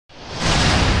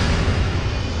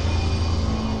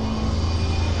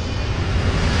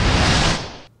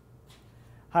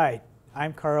Hi,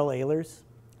 I'm Karl Ehlers.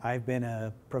 I've been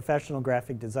a professional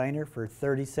graphic designer for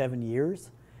 37 years,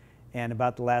 and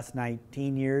about the last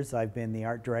 19 years I've been the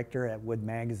art director at Wood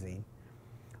Magazine.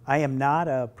 I am not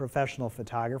a professional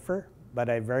photographer, but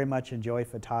I very much enjoy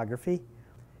photography,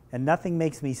 and nothing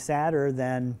makes me sadder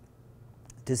than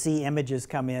to see images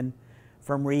come in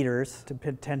from readers to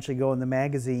potentially go in the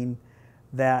magazine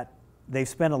that they've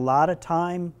spent a lot of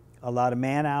time, a lot of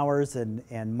man hours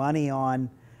and money on,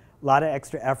 a lot of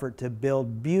extra effort to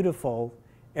build beautiful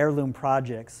heirloom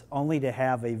projects, only to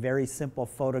have a very simple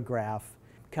photograph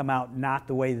come out not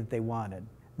the way that they wanted.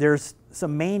 There's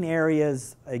some main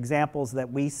areas, examples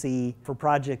that we see for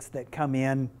projects that come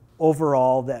in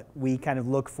overall that we kind of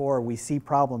look for, we see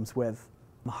problems with.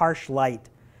 Harsh light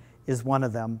is one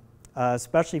of them,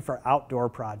 especially for outdoor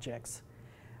projects.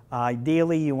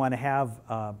 Ideally, you want to have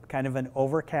kind of an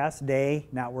overcast day,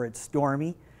 not where it's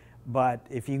stormy, but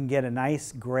if you can get a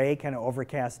nice gray kind of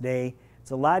overcast day,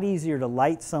 it's a lot easier to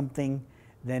light something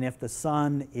than if the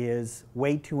sun is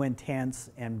way too intense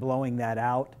and blowing that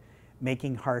out,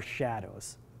 making harsh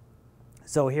shadows.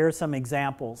 So here are some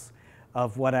examples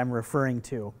of what I'm referring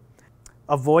to.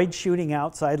 Avoid shooting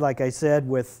outside, like I said,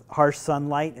 with harsh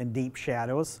sunlight and deep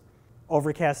shadows.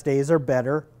 Overcast days are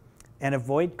better. And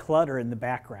avoid clutter in the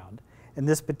background. In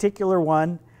this particular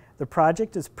one, the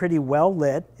project is pretty well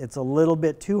lit. It's a little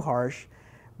bit too harsh,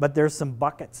 but there's some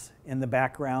buckets in the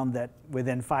background that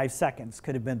within 5 seconds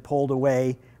could have been pulled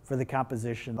away for the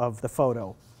composition of the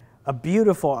photo. A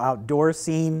beautiful outdoor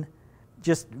scene,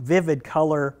 just vivid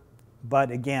color,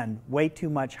 but again, way too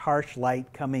much harsh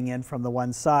light coming in from the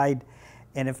one side.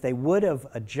 And if they would have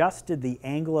adjusted the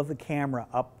angle of the camera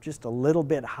up just a little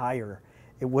bit higher,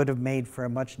 it would have made for a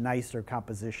much nicer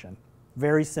composition.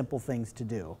 Very simple things to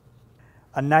do.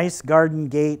 A nice garden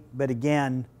gate, but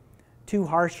again, too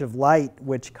harsh of light,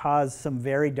 which caused some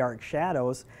very dark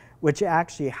shadows, which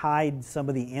actually hide some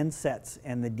of the insets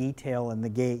and the detail in the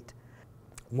gate.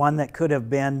 One that could have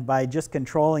been, by just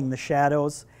controlling the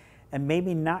shadows and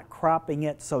maybe not cropping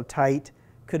it so tight,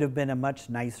 could have been a much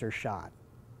nicer shot.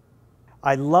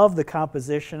 I love the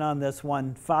composition on this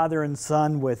one, father and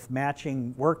son with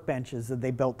matching workbenches that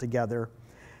they built together.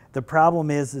 The problem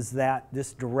is that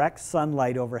this direct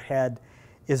sunlight overhead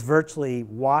is virtually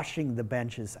washing the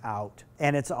benches out.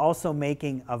 And it's also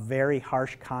making a very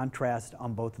harsh contrast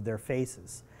on both of their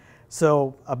faces.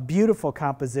 So a beautiful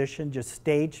composition, just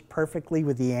staged perfectly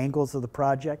with the angles of the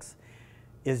projects,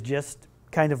 is just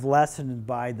kind of lessened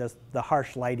by the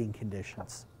harsh lighting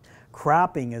conditions.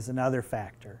 Cropping is another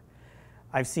factor.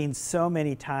 I've seen so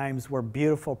many times where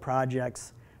beautiful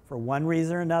projects, for one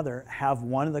reason or another, have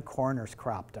one of the corners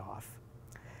cropped off.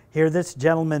 Here this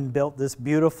gentleman built this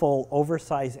beautiful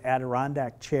oversized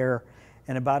Adirondack chair,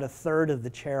 and about a third of the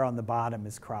chair on the bottom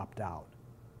is cropped out.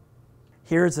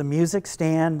 Here's a music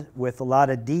stand with a lot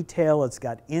of detail. It's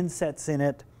got insets in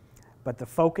it, but the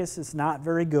focus is not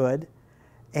very good.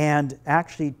 And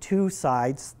actually two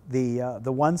sides, the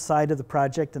one side of the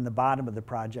project and the bottom of the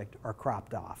project, are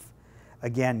cropped off.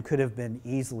 Again, could have been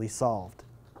easily solved.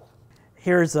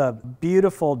 Here's a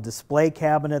beautiful display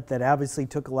cabinet that obviously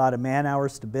took a lot of man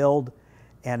hours to build.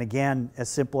 And again, as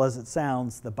simple as it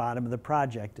sounds, the bottom of the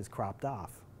project is cropped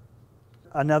off.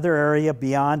 Another area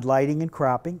beyond lighting and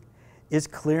cropping is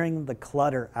clearing the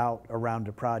clutter out around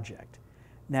a project.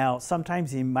 Now,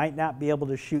 sometimes you might not be able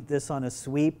to shoot this on a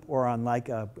sweep or on like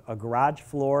a garage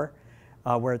floor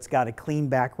where it's got a clean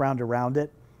background around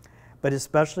it. But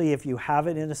especially if you have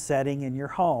it in a setting in your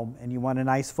home and you want a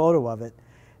nice photo of it,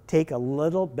 take a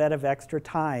little bit of extra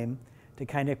time to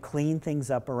kind of clean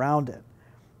things up around it.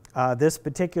 This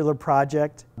particular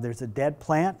project, there's a dead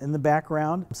plant in the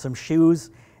background, some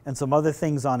shoes, and some other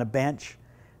things on a bench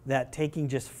that taking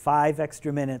just 5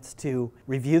 extra minutes to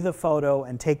review the photo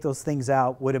and take those things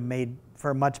out would have made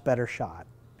for a much better shot.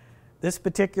 This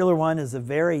particular one is a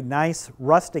very nice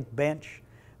rustic bench.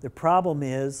 The problem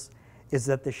is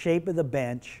that the shape of the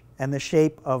bench and the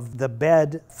shape of the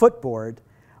bed footboard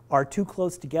are too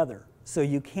close together. So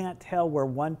you can't tell where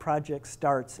one project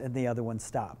starts and the other one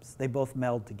stops. They both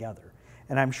meld together.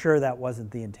 And I'm sure that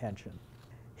wasn't the intention.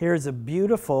 Here's a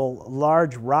beautiful,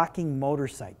 large rocking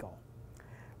motorcycle,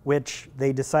 which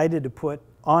they decided to put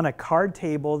on a card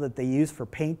table that they use for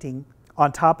painting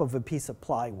on top of a piece of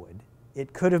plywood.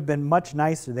 It could have been much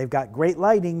nicer. They've got great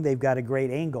lighting, they've got a great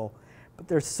angle, but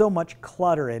there's so much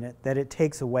clutter in it that it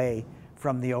takes away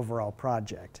from the overall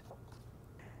project.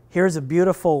 Here's a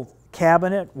beautiful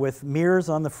cabinet with mirrors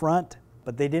on the front,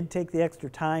 but they didn't take the extra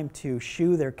time to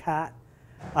shoo their cat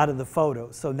out of the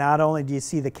photo. So not only do you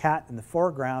see the cat in the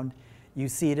foreground, you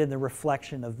see it in the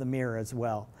reflection of the mirror as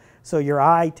well. So your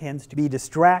eye tends to be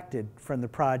distracted from the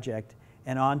project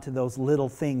and onto those little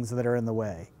things that are in the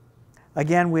way.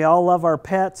 Again, we all love our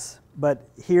pets, but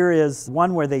here is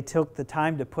one where they took the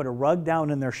time to put a rug down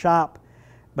in their shop,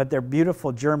 but their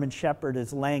beautiful German Shepherd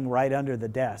is laying right under the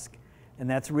desk. And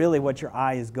that's really what your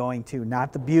eye is going to,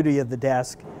 not the beauty of the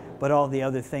desk, but all the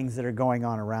other things that are going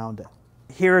on around it.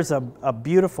 Here's a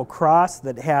beautiful cross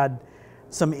that had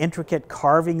some intricate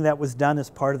carving that was done as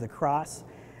part of the cross,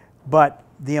 but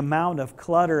the amount of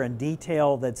clutter and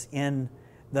detail that's in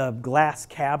the glass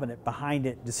cabinet behind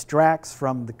it distracts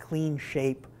from the clean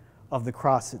shape of the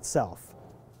cross itself.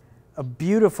 A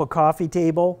beautiful coffee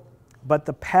table, but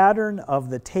the pattern of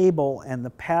the table and the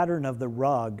pattern of the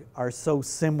rug are so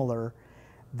similar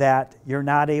that you're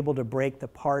not able to break the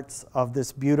parts of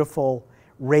this beautiful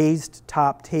raised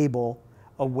top table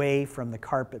away from the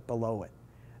carpet below it.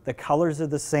 The colors are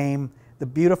the same, the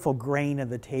beautiful grain of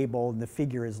the table and the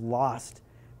figure is lost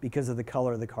because of the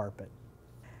color of the carpet.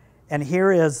 And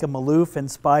here is a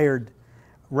Maloof-inspired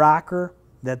rocker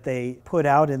that they put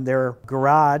out in their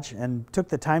garage and took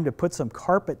the time to put some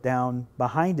carpet down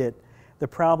behind it. The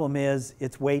problem is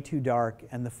it's way too dark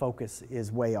and the focus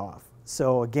is way off.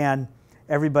 So again,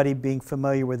 everybody being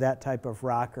familiar with that type of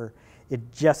rocker,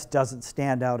 it just doesn't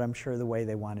stand out, I'm sure, the way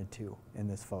they wanted to in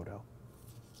this photo.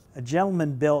 A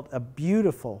gentleman built a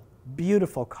beautiful,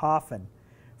 beautiful coffin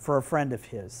for a friend of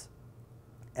his.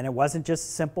 And it wasn't just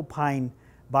a simple pine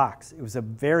box. It was a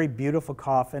very beautiful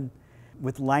coffin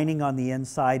with lining on the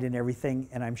inside and everything,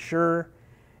 and I'm sure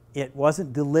it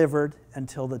wasn't delivered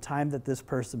until the time that this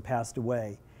person passed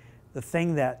away. The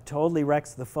thing that totally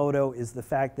wrecks the photo is the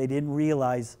fact they didn't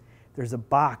realize there's a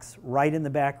box right in the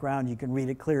background, you can read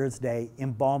it clear as day,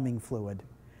 embalming fluid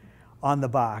on the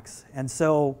box. And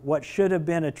so what should have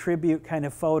been a tribute kind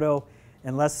of photo,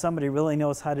 unless somebody really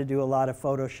knows how to do a lot of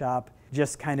Photoshop,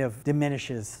 just kind of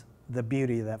diminishes the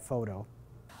beauty of that photo.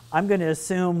 I'm going to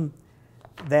assume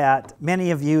that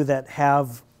many of you that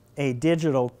have a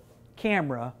digital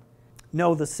camera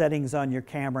know the settings on your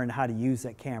camera and how to use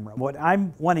that camera. What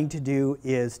I'm wanting to do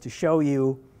is to show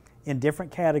you in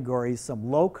different categories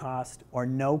some low cost or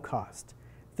no cost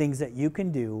things that you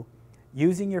can do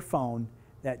using your phone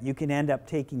that you can end up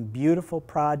taking beautiful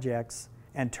projects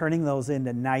and turning those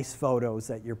into nice photos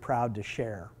that you're proud to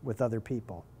share with other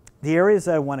people. The areas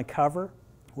that I want to cover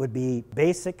would be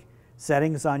basic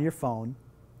settings on your phone,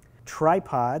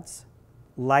 tripods,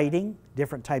 lighting,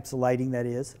 different types of lighting that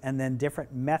is, and then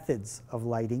different methods of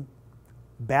lighting,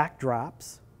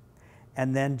 backdrops,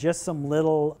 and then just some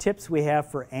little tips we have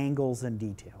for angles and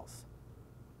details.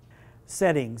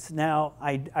 Settings. Now,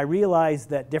 I realize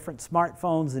that different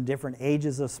smartphones and different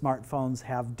ages of smartphones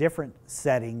have different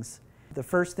settings. The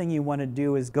first thing you want to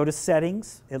do is go to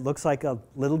Settings. It looks like a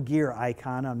little gear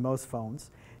icon on most phones.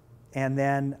 And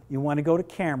then you want to go to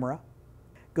Camera,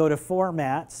 go to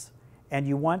Formats, and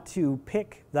you want to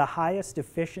pick the highest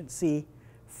efficiency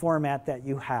format that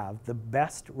you have, the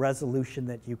best resolution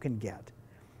that you can get.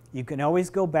 You can always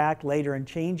go back later and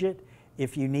change it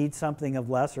if you need something of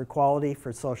lesser quality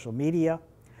for social media.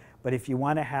 But if you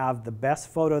want to have the best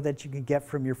photo that you can get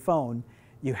from your phone,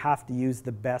 you have to use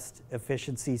the best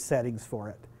efficiency settings for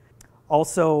it.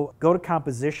 Also, go to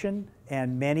Composition,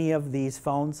 and many of these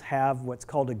phones have what's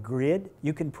called a grid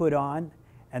you can put on,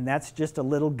 and that's just a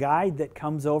little guide that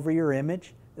comes over your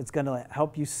image. It's going to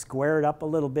help you square it up a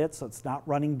little bit so it's not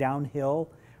running downhill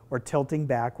or tilting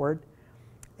backward.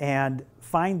 And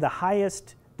find the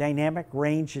highest dynamic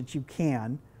range that you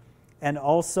can, and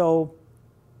also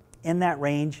in that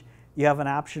range you have an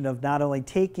option of not only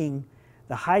taking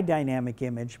the high dynamic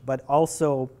image but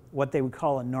also what they would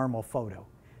call a normal photo.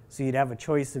 So you'd have a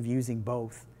choice of using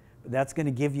both. But that's going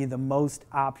to give you the most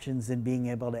options in being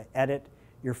able to edit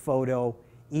your photo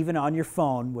even on your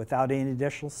phone without any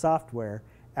additional software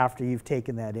after you've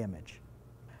taken that image.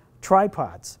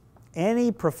 Tripods.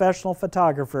 Any professional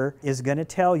photographer is going to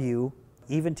tell you,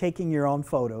 even taking your own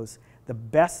photos, the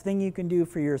best thing you can do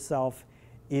for yourself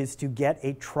is to get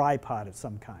a tripod of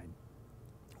some kind.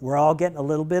 We're all getting a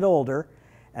little bit older,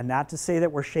 and not to say that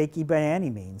we're shaky by any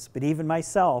means, but even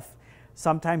myself,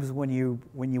 sometimes when you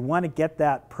want to get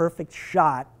that perfect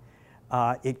shot,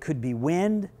 it could be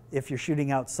wind. If you're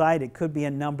shooting outside, it could be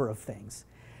a number of things.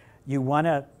 You want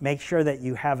to make sure that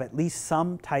you have at least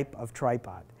some type of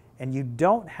tripod. And you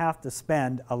don't have to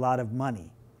spend a lot of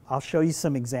money. I'll show you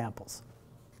some examples.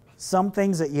 Some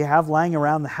things that you have lying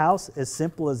around the house, as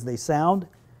simple as they sound.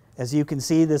 As you can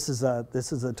see, this is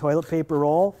a toilet paper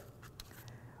roll.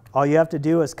 All you have to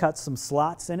do is cut some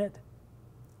slots in it.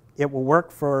 It will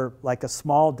work for like a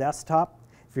small desktop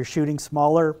if you're shooting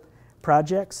smaller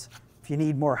projects. If you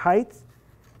need more height,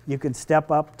 you can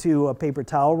step up to a paper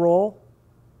towel roll.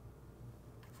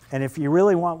 And if you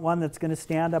really want one that's going to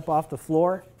stand up off the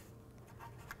floor,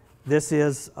 this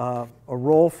is a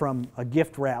roll from a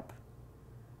gift wrap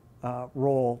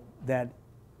roll that,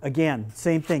 again,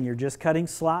 same thing. You're just cutting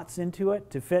slots into it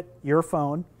to fit your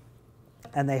phone,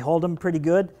 and they hold them pretty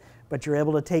good, but you're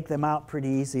able to take them out pretty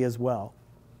easy as well.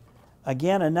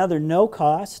 Again, another no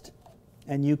cost,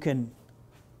 and you can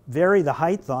vary the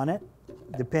height on it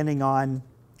depending on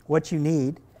what you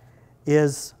need,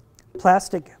 is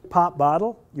plastic pop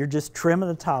bottle. You're just trimming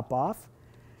the top off.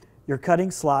 You're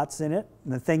cutting slots in it.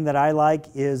 And the thing that I like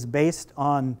is based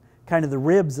on kind of the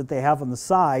ribs that they have on the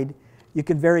side, you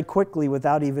can very quickly,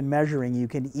 without even measuring, you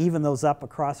can even those up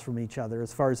across from each other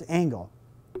as far as angle.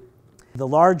 The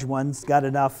large one's got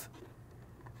enough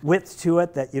width to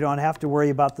it that you don't have to worry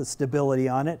about the stability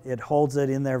on it. It holds it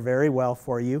in there very well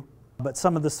for you. But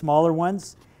some of the smaller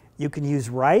ones, you can use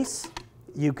rice,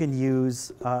 you can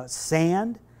use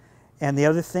sand, and the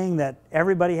other thing that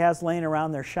everybody has laying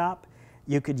around their shop,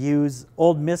 you could use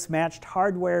old mismatched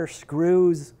hardware,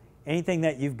 screws, anything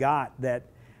that you've got that,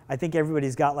 I think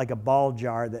everybody's got like a ball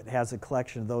jar that has a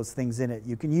collection of those things in it.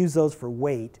 You can use those for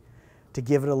weight to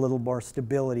give it a little more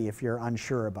stability if you're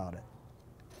unsure about it.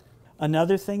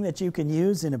 Another thing that you can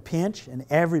use in a pinch, and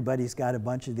everybody's got a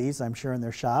bunch of these, I'm sure, in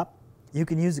their shop, you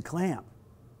can use a clamp.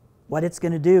 What it's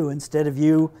going to do, instead of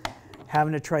you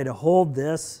having to try to hold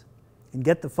this and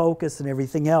get the focus and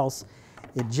everything else,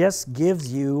 it just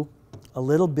gives you a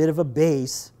little bit of a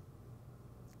base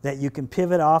that you can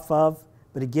pivot off of,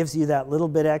 but it gives you that little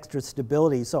bit extra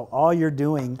stability. So all you're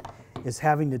doing is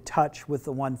having to touch with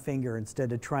the one finger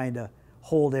instead of trying to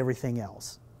hold everything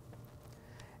else.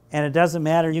 And it doesn't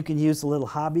matter, you can use the little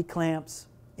hobby clamps,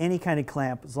 any kind of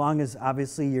clamp, as long as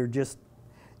obviously you're just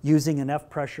using enough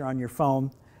pressure on your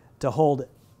phone to hold it.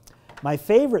 My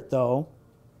favorite, though,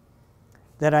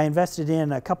 that I invested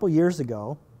in a couple years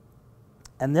ago,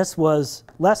 and this was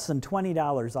less than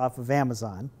 $20 off of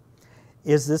Amazon,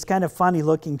 is this kind of funny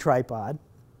looking tripod.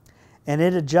 And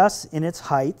it adjusts in its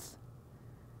height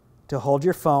to hold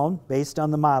your phone based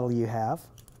on the model you have.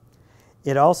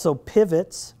 It also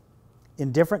pivots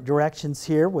in different directions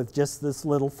here with just this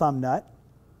little thumb nut.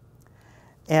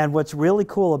 And what's really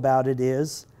cool about it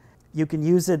is you can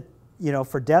use it, you know,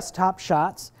 for desktop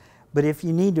shots, but if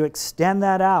you need to extend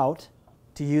that out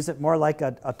to use it more like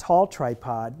a tall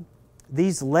tripod,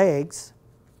 these legs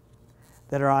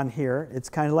that are on here, it's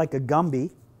kind of like a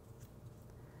Gumby.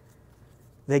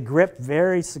 They grip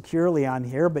very securely on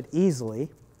here, but easily.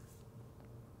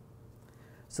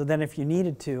 So then if you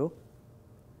needed to,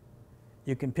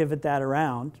 you can pivot that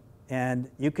around, and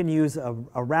you can use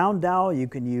a round dowel, you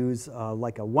can use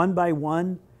like a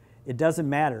 1x1. It doesn't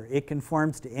matter. It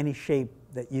conforms to any shape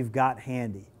that you've got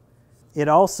handy. It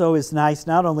also is nice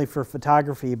not only for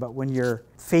photography, but when you're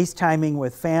FaceTiming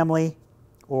with family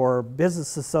or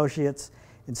business associates,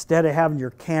 instead of having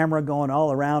your camera going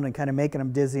all around and kind of making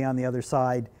them dizzy on the other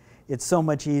side, it's so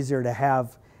much easier to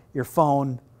have your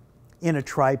phone in a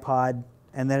tripod,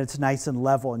 and then it's nice and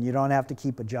level, and you don't have to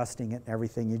keep adjusting it and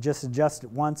everything. You just adjust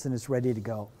it once and it's ready to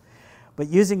go. But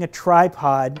using a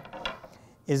tripod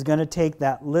is going to take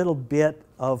that little bit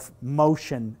of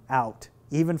motion out,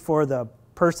 even for the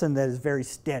person that is very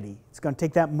steady. It's going to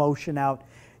take that motion out,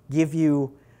 give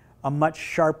you a much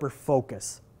sharper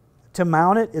focus. To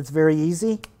mount it, it's very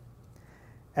easy.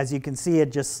 As you can see,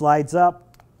 it just slides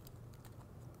up.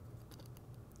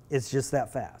 It's just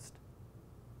that fast.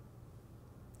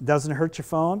 Doesn't hurt your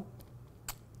phone.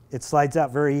 It slides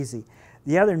out very easy.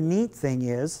 The other neat thing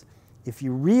is, if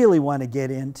you really want to get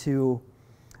into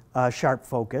sharp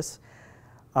focus,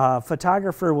 a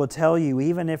photographer will tell you,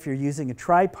 even if you're using a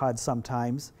tripod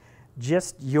sometimes,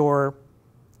 just your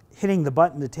hitting the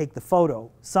button to take the photo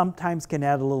sometimes can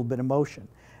add a little bit of motion.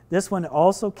 This one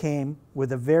also came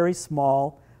with a very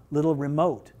small little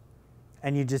remote,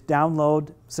 and you just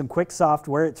download some quick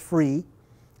software. It's free,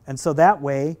 and so that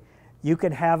way you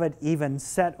can have it even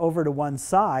set over to one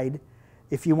side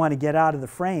if you want to get out of the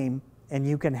frame, and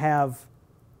you can have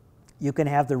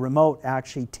the remote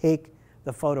actually take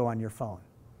the photo on your phone.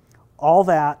 All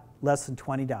that less than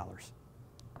 $20.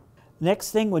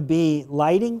 Next thing would be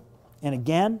lighting, and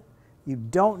again, you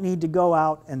don't need to go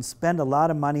out and spend a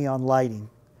lot of money on lighting.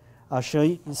 I'll show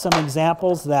you some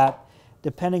examples that,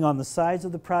 depending on the size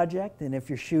of the project, and if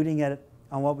you're shooting it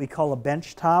on what we call a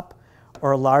bench top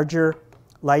or a larger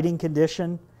lighting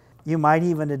condition, you might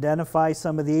even identify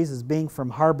some of these as being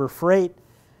from Harbor Freight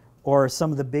or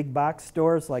some of the big box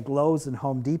stores like Lowe's and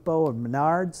Home Depot and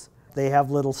Menards. They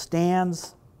have little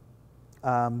stands.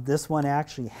 This one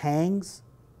actually hangs.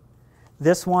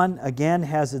 This one, again,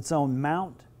 has its own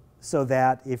mount so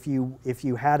that if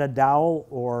you had a dowel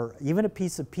or even a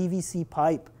piece of PVC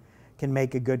pipe can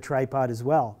make a good tripod as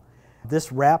well.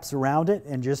 This wraps around it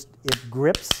and it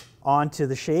grips onto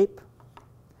the shape.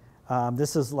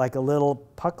 This is like a little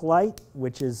puck light,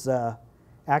 which is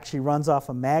actually runs off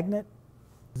a magnet.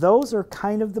 Those are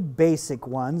kind of the basic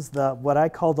ones, what I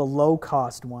call the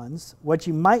low-cost ones. What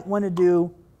you might want to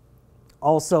do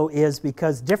also is,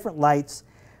 because different lights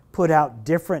put out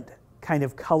different kind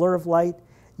of color of light,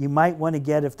 you might want to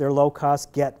get, if they're low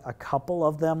cost, get a couple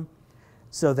of them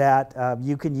so that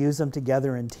you can use them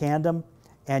together in tandem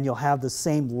and you'll have the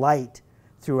same light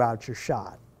throughout your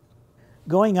shot.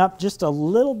 Going up just a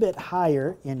little bit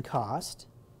higher in cost,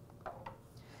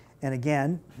 and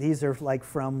again, these are like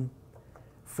from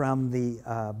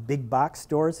the big box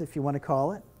stores, if you want to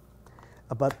call it,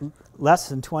 about less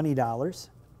than $20.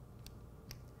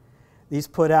 These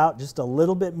put out just a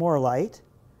little bit more light,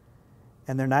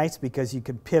 and they're nice because you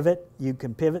can pivot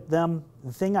them.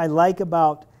 The thing I like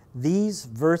about these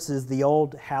versus the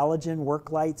old halogen work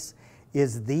lights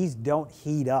is these don't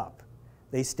heat up.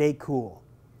 They stay cool.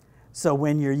 So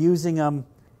when you're using them,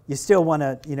 you still want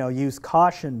to use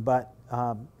caution, but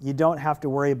you don't have to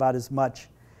worry about as much,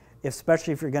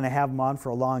 especially if you're going to have them on for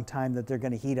a long time, that they're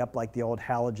going to heat up like the old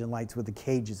halogen lights with the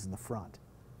cages in the front.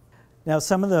 Now,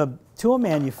 some of the tool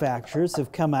manufacturers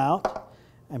have come out,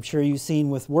 I'm sure you've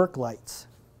seen, with work lights.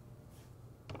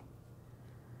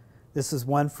 This is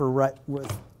one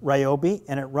with Ryobi,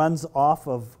 and it runs off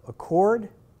of a cord.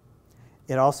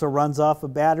 It also runs off a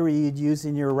battery you'd use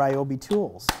in your Ryobi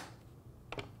tools.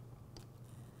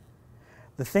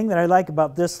 The thing that I like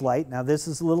about this light, now this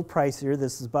is a little pricier,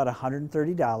 this is about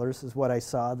 $130 is what I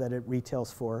saw that it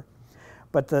retails for.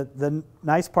 But the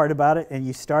nice part about it, and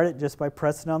you start it just by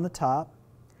pressing on the top,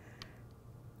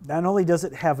 not only does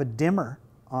it have a dimmer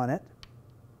on it,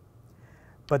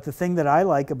 but the thing that I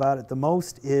like about it the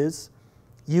most is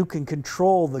you can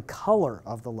control the color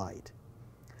of the light.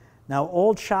 Now,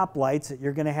 old shop lights that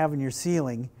you're going to have in your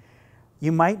ceiling,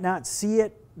 you might not see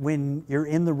it when you're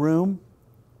in the room,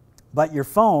 but your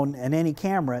phone and any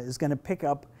camera is going to pick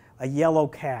up a yellow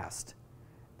cast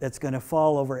that's going to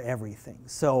fall over everything.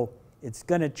 So it's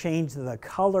going to change the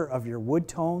color of your wood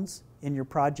tones in your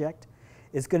project.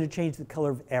 It's going to change the color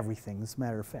of everything, as a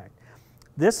matter of fact.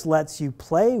 This lets you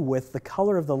play with the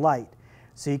color of the light.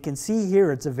 So you can see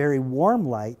here it's a very warm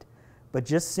light, but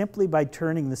just simply by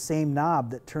turning the same knob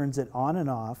that turns it on and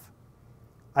off,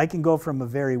 I can go from a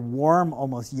very warm,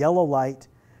 almost yellow light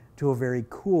to a very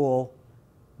cool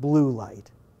blue light.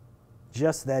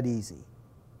 Just that easy.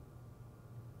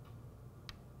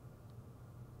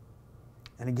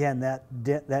 And again,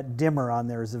 that dimmer on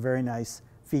there is a very nice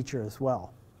feature as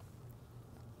well.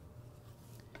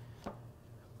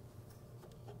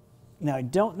 Now, I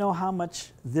don't know how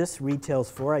much this retails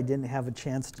for. I didn't have a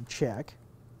chance to check.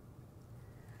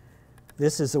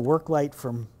 This is a work light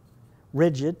from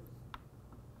Rigid,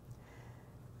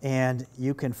 and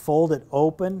you can fold it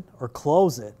open or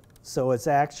close it, so it's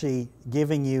actually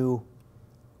giving you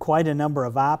quite a number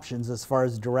of options as far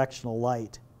as directional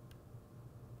light.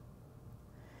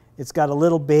 It's got a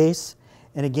little base,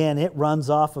 and again, it runs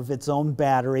off of its own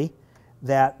battery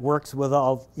that works with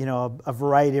all, a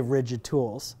variety of Rigid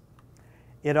tools.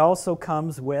 It also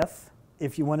comes with,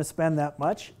 if you want to spend that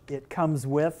much, it comes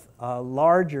with a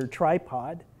larger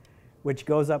tripod, which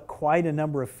goes up quite a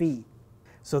number of feet.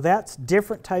 So that's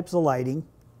different types of lighting,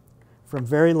 from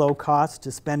very low cost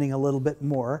to spending a little bit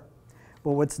more.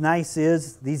 But what's nice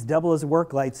is these double as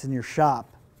work lights in your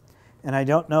shop. And I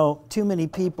don't know too many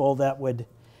people that would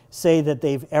say that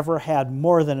they've ever had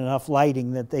more than enough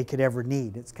lighting that they could ever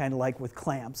need. It's kind of like with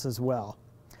clamps as well.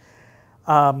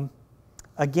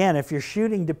 Again, if you're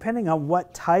shooting, depending on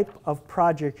what type of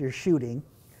project you're shooting,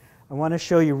 I want to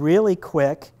show you really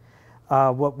quick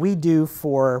what we do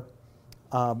for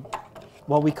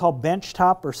what we call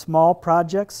benchtop or small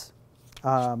projects,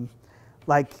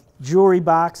 like jewelry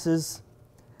boxes,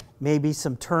 maybe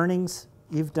some turnings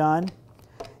you've done.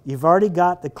 You've already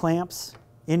got the clamps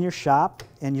in your shop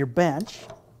and your bench,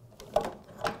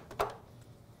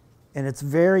 and it's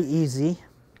very easy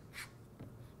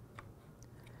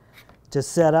to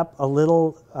set up a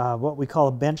little, what we call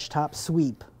a benchtop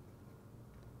sweep.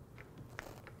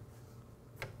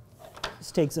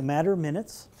 This takes a matter of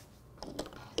minutes.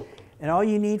 And all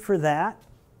you need for that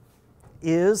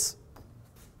is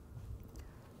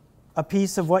a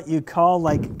piece of what you call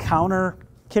like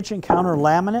kitchen counter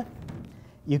laminate.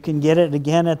 You can get it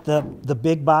again at the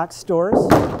big box stores.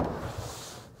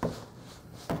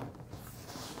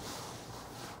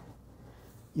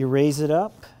 You raise it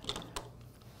up.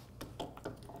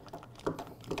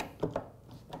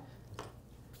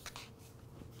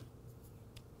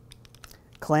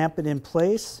 clamp it in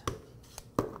place.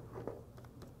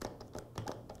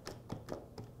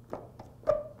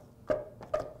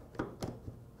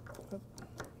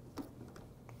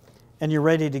 And you're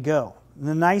ready to go. And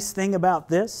the nice thing about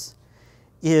this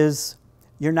is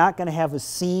you're not going to have a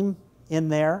seam in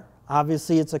there.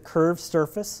 Obviously it's a curved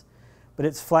surface, but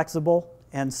it's flexible,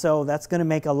 and so that's going to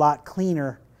make a lot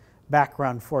cleaner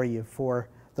background for you for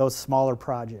those smaller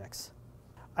projects.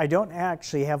 I don't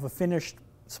actually have a finished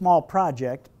small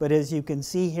project, but as you can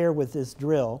see here with this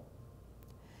drill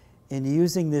and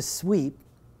using this sweep,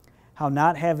 how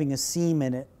not having a seam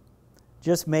in it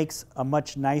just makes a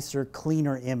much nicer,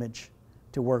 cleaner image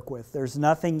to work with. There's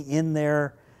nothing in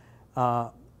there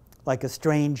like a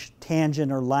strange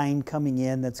tangent or line coming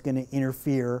in that's going to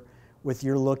interfere with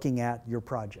your looking at your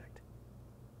project.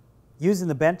 Using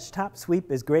the benchtop sweep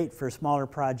is great for smaller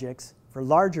projects. For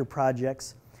larger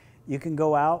projects, you can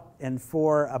go out and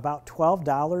for about $12,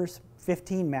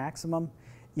 $15 maximum,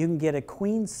 you can get a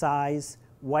queen size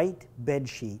white bed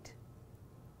sheet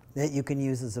that you can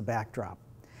use as a backdrop.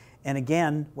 And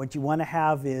again, what you want to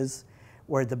have is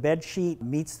where the bed sheet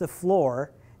meets the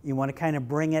floor, you want to kind of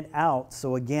bring it out.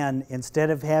 So again, instead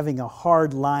of having a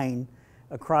hard line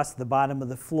across the bottom of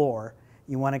the floor,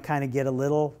 you want to kind of get a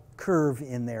little curve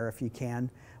in there if you can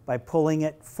by pulling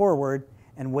it forward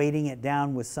and weighting it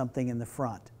down with something in the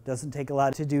front. Doesn't take a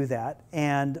lot to do that.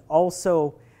 And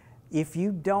also, if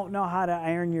you don't know how to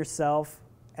iron yourself,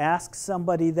 ask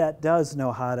somebody that does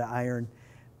know how to iron.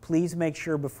 Please make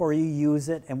sure before you use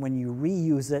it and when you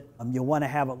reuse it, you'll want to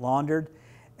have it laundered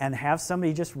and have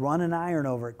somebody just run an iron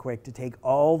over it quick to take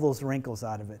all those wrinkles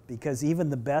out of it. Because even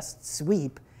the best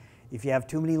sweep, if you have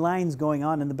too many lines going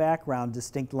on in the background,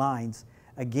 distinct lines,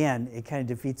 again, it kind of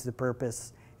defeats the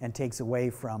purpose and takes away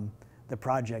from the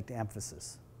project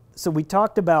emphasis. So we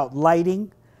talked about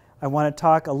lighting. I want to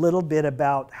talk a little bit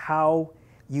about how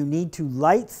you need to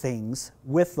light things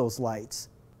with those lights.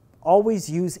 Always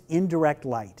use indirect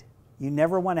light. You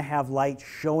never want to have light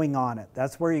showing on it.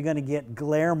 That's where you're going to get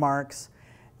glare marks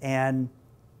and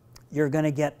you're going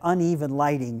to get uneven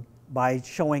lighting by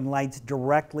showing lights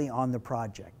directly on the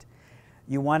project.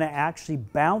 You want to actually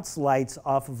bounce lights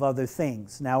off of other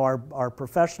things. Now our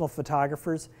professional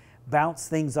photographers bounce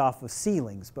things off of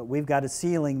ceilings, but we've got a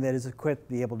ceiling that is equipped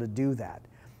to be able to do that.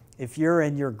 If you're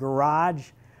in your garage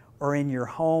or in your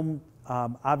home,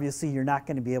 obviously you're not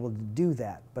going to be able to do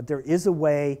that. But there is a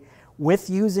way with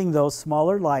using those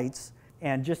smaller lights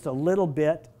and just a little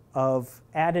bit of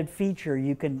added feature,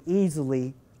 you can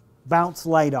easily bounce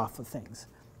light off of things.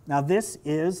 Now this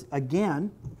is,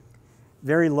 again,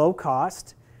 very low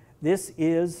cost. This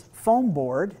is foam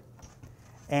board,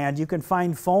 and you can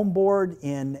find foam board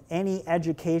in any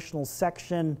educational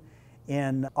section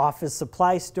in office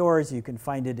supply stores. You can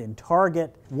find it in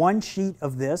Target. One sheet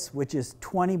of this, which is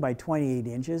 20 by 28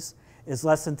 inches, is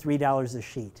less than $3 a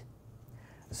sheet.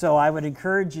 So I would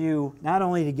encourage you not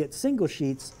only to get single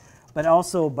sheets, but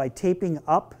also by taping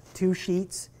up 2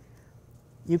 sheets,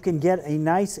 you can get a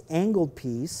nice angled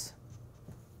piece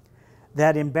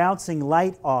that in bouncing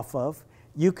light off of,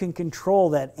 you can control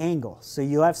that angle. So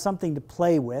you have something to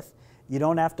play with. You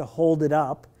don't have to hold it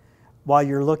up while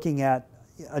you're looking at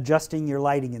adjusting your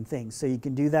lighting and things. So you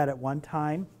can do that at one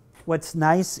time. What's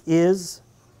nice is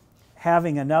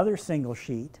having another single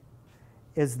sheet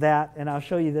is that, and I'll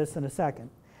show you this in a second,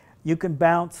 you can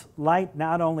bounce light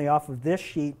not only off of this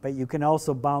sheet, but you can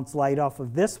also bounce light off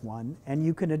of this one, and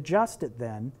you can adjust it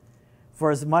then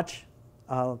for as much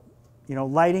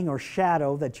lighting or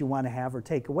shadow that you want to have or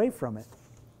take away from it.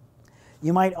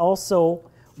 You might also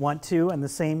want to, and the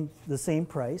same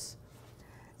price,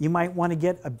 you might want to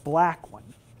get a black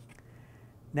one.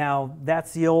 Now,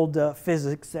 that's the old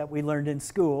physics that we learned in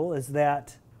school, is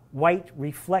that white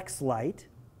reflects light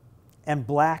and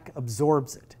black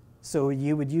absorbs it. So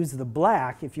you would use the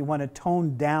black. If you want to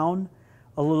tone down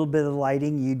a little bit of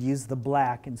lighting, you'd use the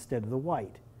black instead of the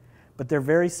white. But they're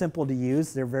very simple to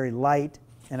use. They're very light,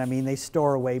 and I mean, they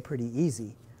store away pretty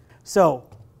easy. So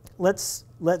let's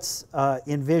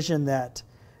envision that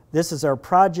this is our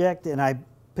project, and I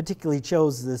particularly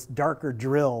chose this darker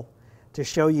drill to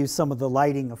show you some of the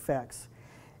lighting effects.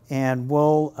 And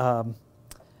we'll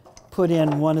put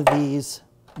in one of these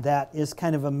that is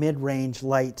kind of a mid-range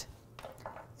light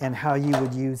and how you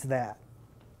would use that.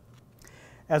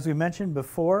 As we mentioned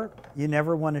before, you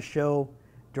never want to show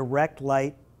direct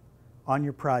light on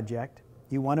your project.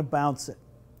 You want to bounce it,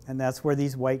 and that's where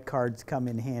these white cards come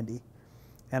in handy.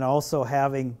 And also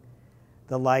having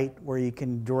the light where you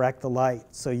can direct the light,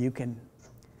 so you can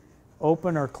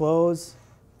open or close.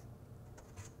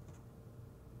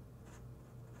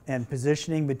 And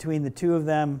positioning between the two of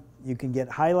them, you can get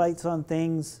highlights on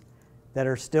things that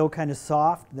are still kind of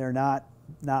soft. They're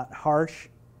not harsh.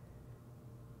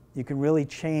 You can really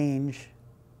change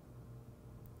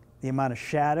the amount of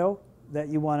shadow that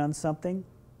you want on something.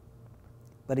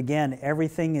 But again,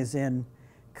 everything is in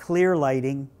clear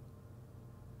lighting,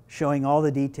 showing all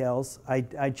the details.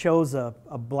 I chose a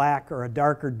black or a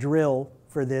darker drill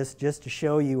for this just to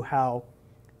show you how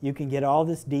you can get all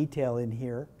this detail in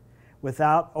here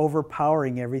without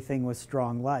overpowering everything with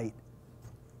strong light.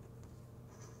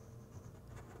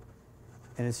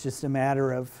 And it's just a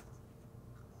matter of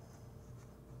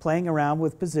playing around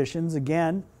with positions.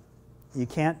 Again, you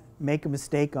can't make a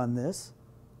mistake on this.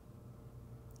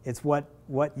 It's what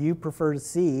you prefer to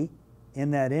see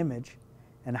in that image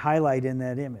and highlight in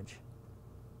that image.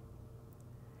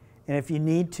 And if you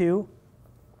need to,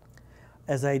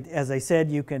 as I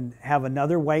said, you can have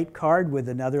another white card with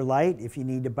another light if you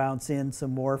need to bounce in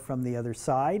some more from the other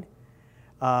side.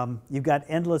 You've got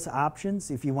endless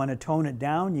options. If you want to tone it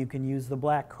down, you can use the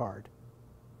black card.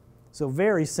 So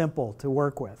very simple to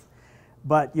work with.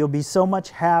 But you'll be so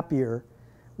much happier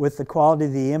with the quality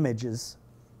of the images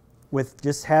with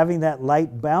just having that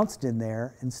light bounced in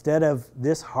there instead of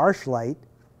this harsh light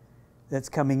that's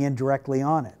coming in directly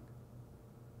on it.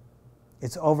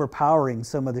 It's overpowering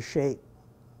some of the shape.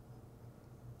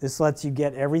 This lets you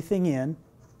get everything in,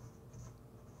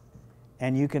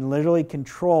 and you can literally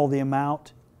control the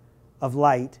amount of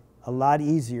light a lot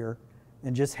easier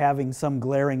than just having some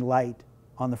glaring light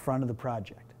on the front of the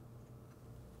project.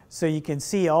 So you can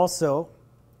see also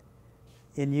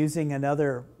in using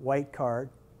another white card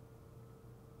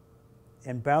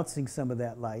and bouncing some of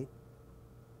that light,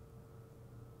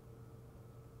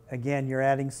 again, you're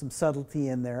adding some subtlety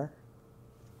in there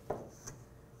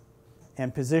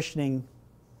and positioning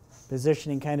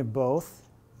kind of both.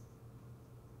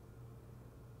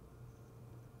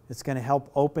 It's going to help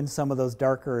open some of those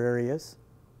darker areas.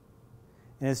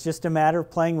 And it's just a matter of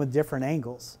playing with different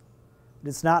angles.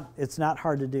 It's not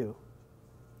hard to do.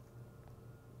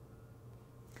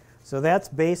 So that's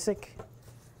basic.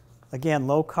 Again,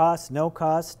 low cost, no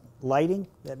cost lighting.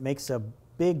 That makes a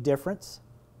big difference.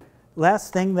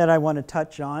 Last thing that I want to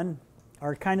touch on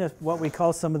are kind of what we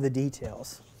call some of the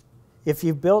details. If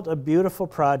you've built a beautiful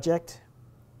project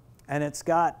and it's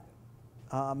got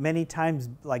many times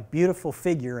like beautiful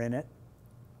figure in it,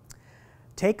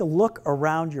 take a look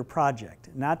around your project.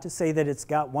 Not to say that it's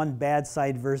got one bad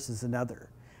side versus another,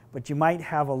 but you might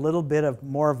have a little bit of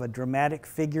more of a dramatic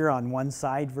figure on one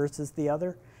side versus the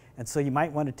other. And so you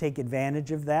might want to take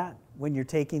advantage of that when you're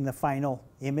taking the final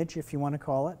image, if you want to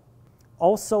call it.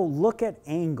 Also, look at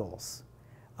angles.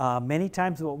 Many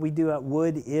times what we do at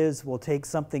Wood is we'll take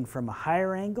something from a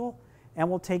higher angle and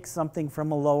we'll take something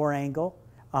from a lower angle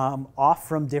off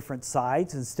from different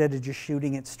sides instead of just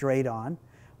shooting it straight on.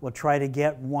 We'll try to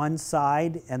get one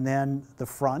side and then the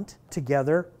front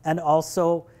together, and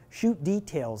also shoot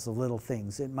details of little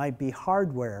things. It might be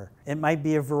hardware. It might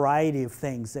be a variety of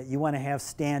things that you want to have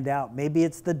stand out. Maybe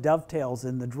it's the dovetails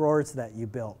in the drawers that you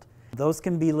built. Those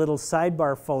can be little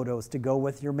sidebar photos to go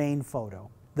with your main photo.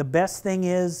 The best thing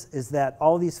is that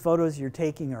all these photos you're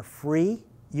taking are free.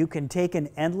 You can take an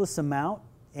endless amount.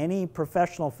 Any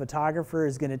professional photographer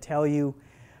is going to tell you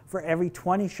for every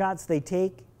 20 shots they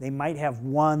take, they might have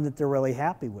one that they're really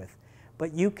happy with.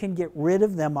 But you can get rid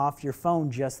of them off your phone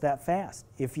just that fast.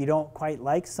 If you don't quite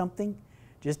like something,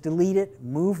 just delete it,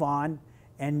 move on,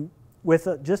 and with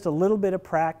just a little bit of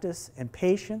practice and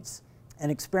patience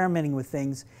and experimenting with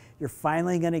things, you're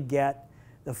finally going to get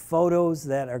the photos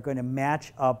that are going to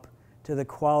match up to the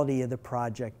quality of the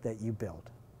project that you built.